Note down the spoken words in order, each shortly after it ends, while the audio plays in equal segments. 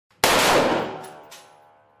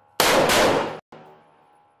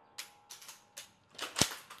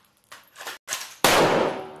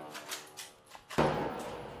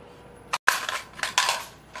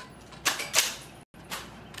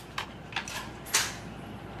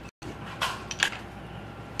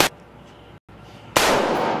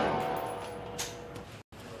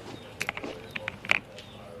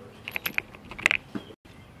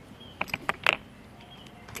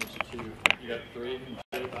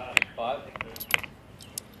5?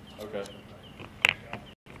 Okay.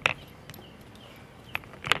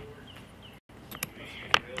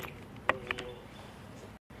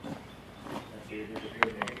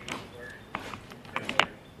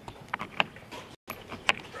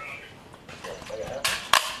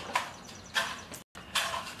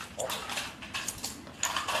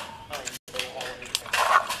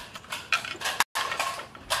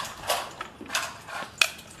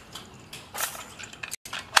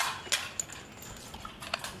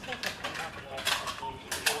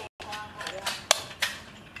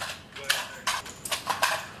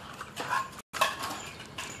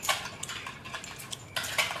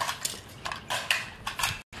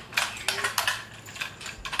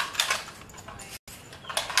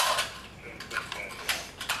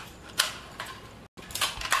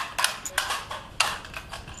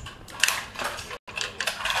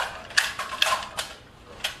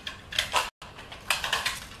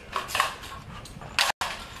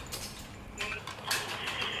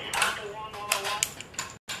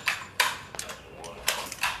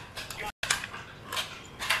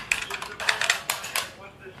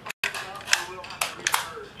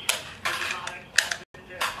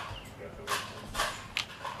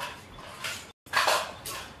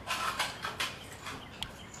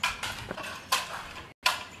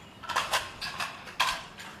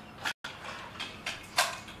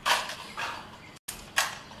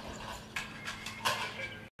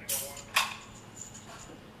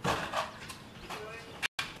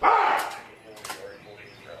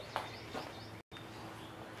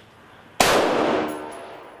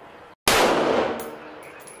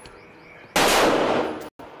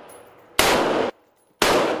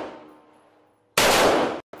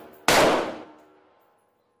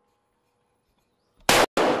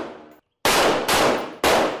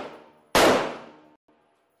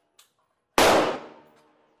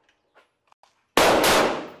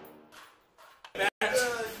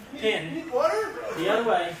 Pin the other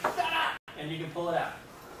way, and you can pull it out.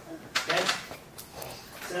 Okay?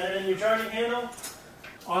 Set it in your charging handle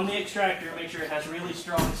on the extractor. Make sure it has really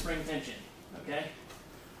strong spring tension. Okay?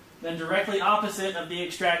 Then directly opposite of the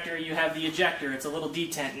extractor, you have the ejector. It's a little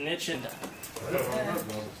detent, and it should.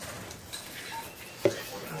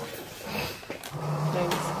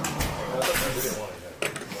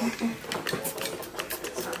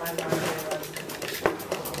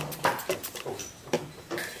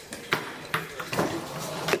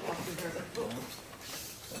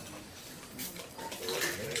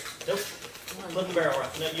 Nope. Flip the barrel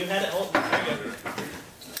around. No, you had it. Hold. There you go.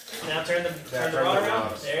 Now turn the rod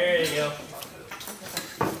around. There you go.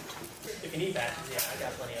 If you need patches, yeah, I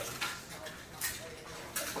got plenty of them.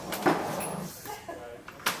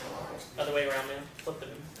 Other way around, man. Flip the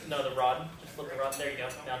rod. Just flip the rod. There you go.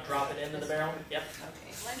 Now drop it into the barrel. Yep.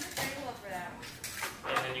 Okay. Let me take a look for that.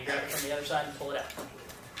 And then you grab it from the other side and pull it out.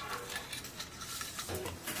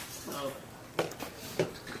 Oh.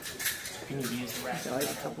 You need to use the rack. Like a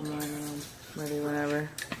couple more rounds, maybe whenever.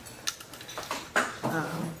 I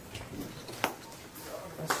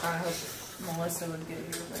was trying to hope Melissa would get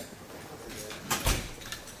here, but. Is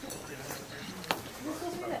this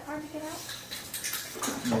supposed to be that hard to get out?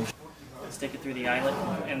 Stick it through the eyelet,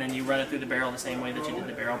 and then you run it through the barrel the same way that you did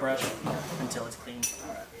the barrel brush until it's clean.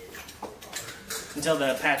 Until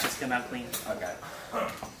the patches come out clean. Okay.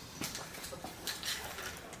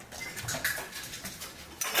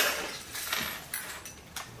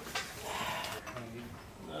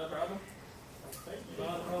 No problem.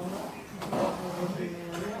 Not a problem.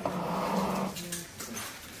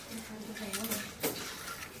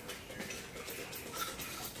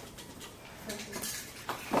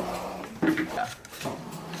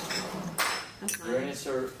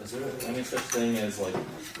 Is there any such thing as like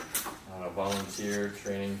volunteer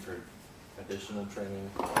training for additional training?